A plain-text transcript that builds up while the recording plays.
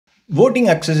Voting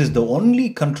access is the only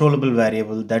controllable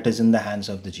variable that is in the hands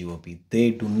of the GOP.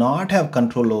 They do not have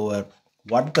control over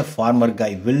what the farmer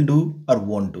guy will do or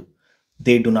won't do.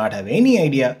 They do not have any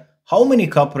idea how many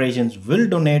corporations will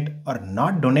donate or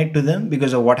not donate to them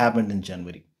because of what happened in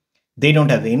January. They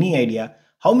don't have any idea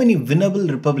how many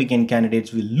winnable Republican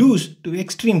candidates will lose to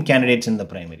extreme candidates in the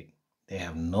primary. They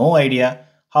have no idea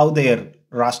how their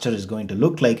roster is going to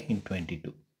look like in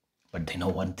 22. But they know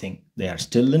one thing, they are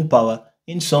still in power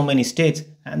in so many states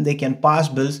and they can pass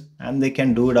bills and they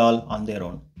can do it all on their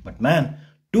own. But man,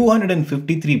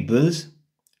 253 bills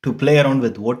to play around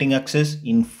with voting access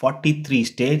in 43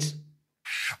 states.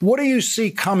 What do you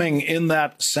see coming in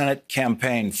that Senate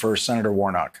campaign for Senator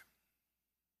Warnock?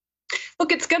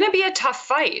 Look, it's going to be a tough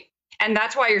fight. And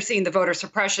that's why you're seeing the voter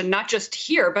suppression, not just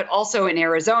here, but also in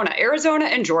Arizona. Arizona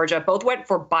and Georgia both went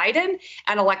for Biden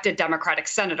and elected Democratic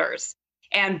senators.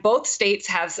 And both states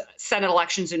have Senate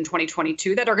elections in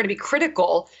 2022 that are going to be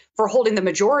critical for holding the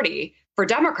majority for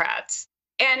Democrats.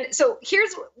 And so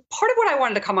here's part of what I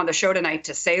wanted to come on the show tonight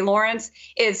to say, Lawrence,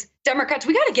 is Democrats,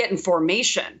 we got to get in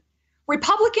formation.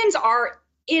 Republicans are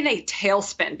in a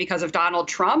tailspin because of Donald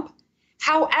Trump.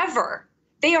 However,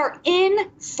 they are in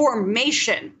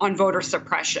formation on voter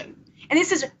suppression. And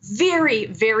this is very,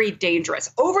 very dangerous.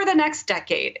 Over the next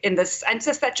decade, in the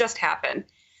census that just happened,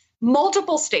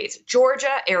 multiple states,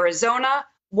 Georgia, Arizona,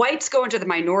 whites go into the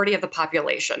minority of the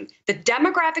population. The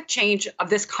demographic change of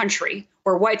this country,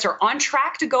 where whites are on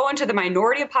track to go into the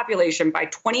minority of population by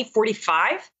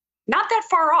 2045, not that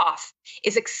far off,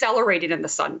 is accelerating in the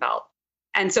Sun Belt.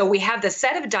 And so we have the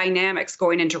set of dynamics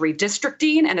going into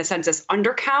redistricting and a census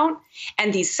undercount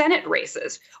and these Senate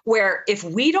races where if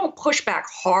we don't push back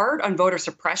hard on voter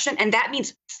suppression, and that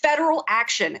means federal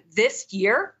action this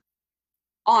year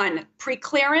on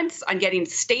pre-clearance, on getting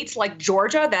states like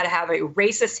Georgia that have a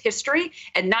racist history,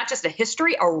 and not just a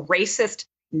history, a racist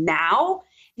now,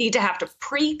 need to have to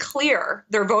pre-clear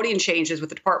their voting changes with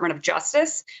the Department of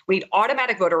Justice. We need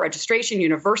automatic voter registration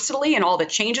universally and all the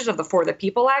changes of the For the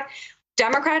People Act.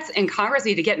 Democrats in Congress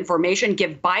need to get information,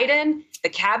 give Biden the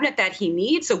cabinet that he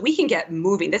needs so we can get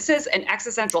moving. This is an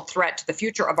existential threat to the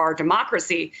future of our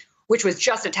democracy, which was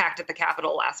just attacked at the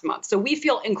Capitol last month. So we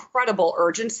feel incredible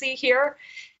urgency here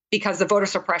because the voter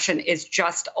suppression is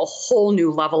just a whole new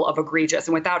level of egregious.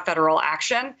 And without federal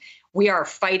action, we are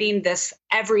fighting this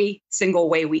every single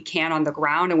way we can on the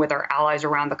ground and with our allies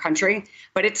around the country.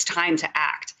 But it's time to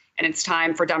act. And it's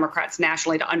time for Democrats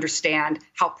nationally to understand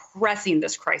how pressing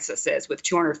this crisis is with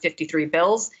 253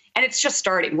 bills. And it's just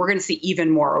starting. We're going to see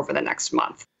even more over the next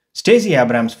month. Stacey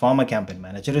Abrams, former campaign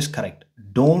manager, is correct.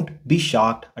 Don't be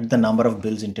shocked at the number of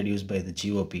bills introduced by the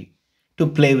GOP to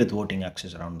play with voting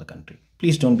access around the country.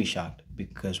 Please don't be shocked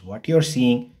because what you're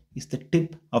seeing is the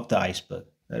tip of the iceberg.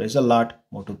 There is a lot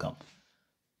more to come.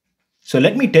 So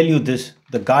let me tell you this,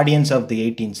 the guardians of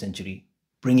the 18th century,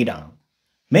 bring it on.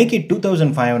 Make it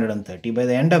 2,530 by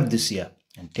the end of this year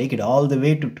and take it all the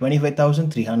way to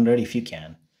 25,300 if you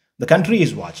can. The country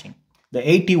is watching. The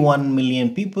 81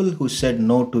 million people who said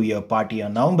no to your party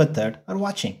on November 3rd are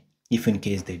watching. If in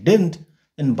case they didn't,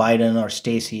 then Biden or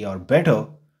Stacey or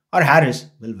Beto or Harris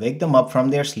will wake them up from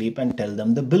their sleep and tell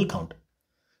them the bill count.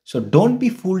 So don't be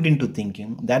fooled into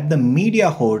thinking that the media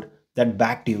horde that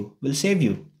backed you will save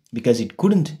you because it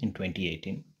couldn't in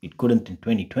 2018, it couldn't in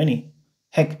 2020.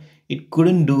 Heck, it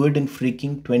couldn't do it in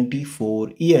freaking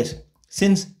 24 years.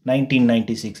 Since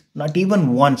 1996, not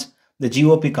even once the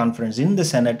GOP conference in the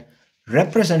Senate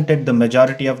represented the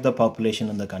majority of the population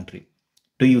in the country.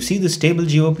 Do you see the stable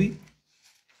GOP?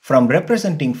 From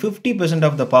representing 50%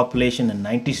 of the population in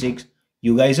 96,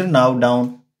 you guys are now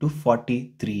down to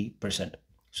 43%.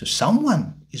 So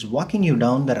someone is walking you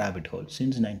down the rabbit hole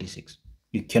since 96.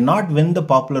 You cannot win the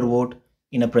popular vote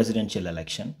in a presidential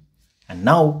election. And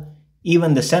now,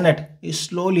 even the Senate is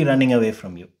slowly running away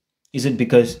from you. Is it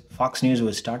because Fox News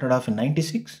was started off in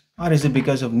 96? Or is it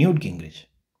because of Newt Gingrich?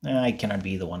 I cannot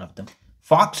be either one of them.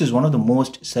 Fox is one of the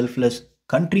most selfless,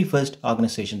 country-first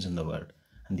organizations in the world.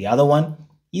 And the other one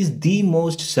is the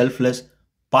most selfless,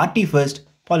 party-first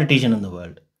politician in the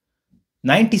world.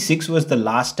 96 was the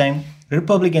last time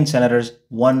Republican senators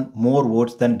won more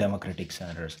votes than Democratic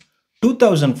senators.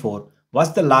 2004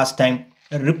 was the last time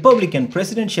a Republican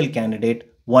presidential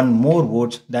candidate won more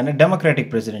votes than a Democratic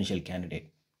presidential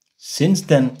candidate. Since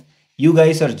then, you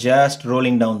guys are just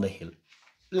rolling down the hill.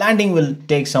 Landing will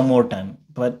take some more time,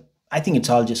 but I think it's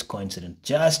all just coincidence.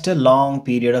 Just a long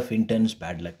period of intense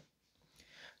bad luck.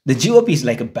 The GOP is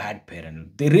like a bad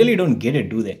parent. They really don't get it,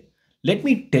 do they? Let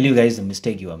me tell you guys the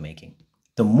mistake you are making.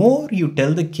 The more you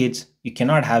tell the kids you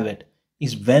cannot have it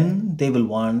is when they will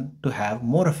want to have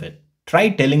more of it. Try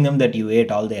telling them that you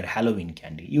ate all their Halloween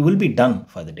candy. You will be done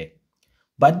for the day.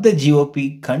 But the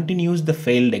GOP continues the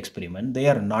failed experiment. They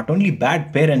are not only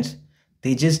bad parents,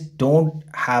 they just don't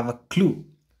have a clue.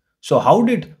 So, how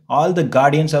did all the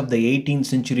guardians of the 18th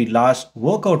century laws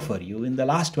work out for you in the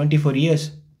last 24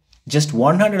 years? Just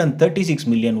 136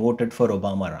 million voted for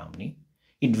Obama Romney.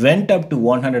 It went up to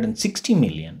 160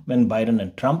 million when Biden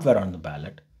and Trump were on the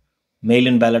ballot. Mail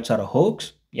in ballots are a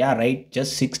hoax? Yeah, right.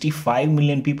 Just 65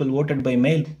 million people voted by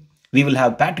mail. We will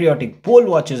have patriotic poll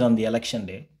watchers on the election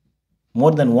day.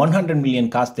 More than 100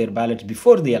 million cast their ballots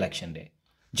before the election day.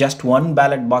 Just one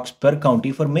ballot box per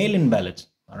county for mail in ballots.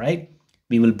 All right.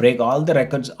 We will break all the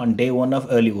records on day one of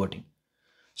early voting.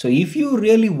 So, if you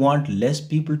really want less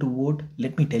people to vote,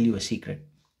 let me tell you a secret.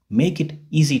 Make it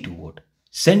easy to vote.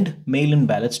 Send mail in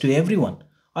ballots to everyone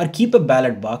or keep a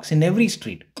ballot box in every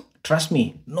street. Trust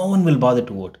me, no one will bother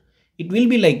to vote. It will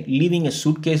be like leaving a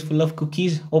suitcase full of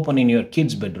cookies open in your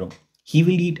kid's bedroom. He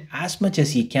will eat as much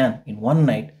as he can in one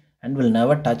night and will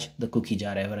never touch the cookie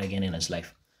jar ever again in his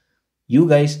life. You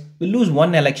guys will lose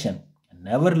one election and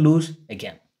never lose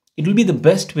again. It will be the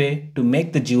best way to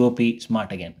make the GOP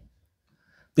smart again.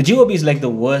 The GOP is like the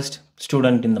worst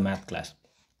student in the math class.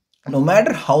 No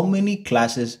matter how many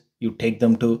classes you take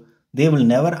them to, they will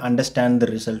never understand the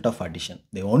result of addition.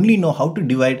 They only know how to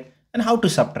divide and how to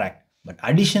subtract. But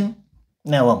addition,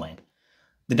 never mind.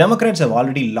 The Democrats have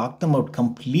already locked them out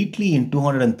completely in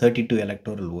 232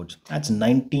 electoral votes. That's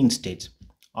 19 states.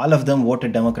 All of them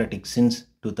voted Democratic since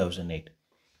 2008.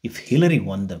 If Hillary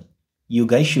won them, you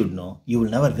guys should know you will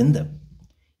never win them.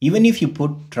 Even if you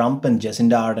put Trump and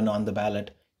Jacinda Ardern on the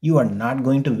ballot, you are not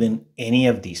going to win any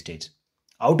of these states.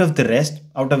 Out of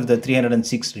the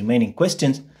 306 remaining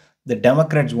questions, the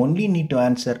Democrats only need to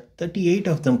answer 38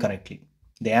 of them correctly.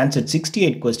 They answered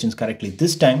 68 questions correctly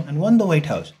this time and won the White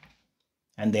House.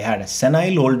 And they had a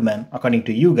senile old man, according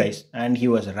to you guys, and he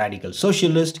was a radical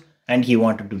socialist and he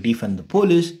wanted to defend the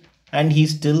police and he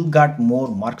still got more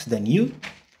marks than you.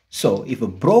 So, if a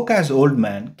broke ass old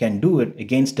man can do it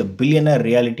against a billionaire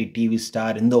reality TV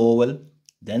star in the Oval,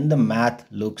 then the math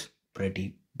looks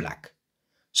pretty black.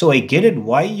 So, I get it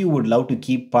why you would love to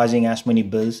keep passing as many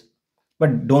bills,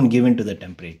 but don't give in to the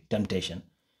temptation.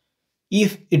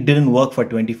 If it didn't work for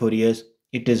 24 years,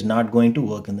 it is not going to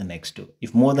work in the next two.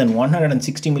 If more than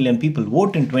 160 million people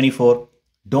vote in 24,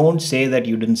 don't say that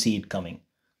you didn't see it coming.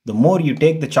 The more you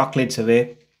take the chocolates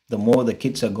away, the more the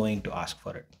kids are going to ask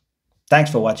for it. Thanks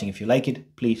for watching. If you like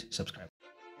it, please subscribe.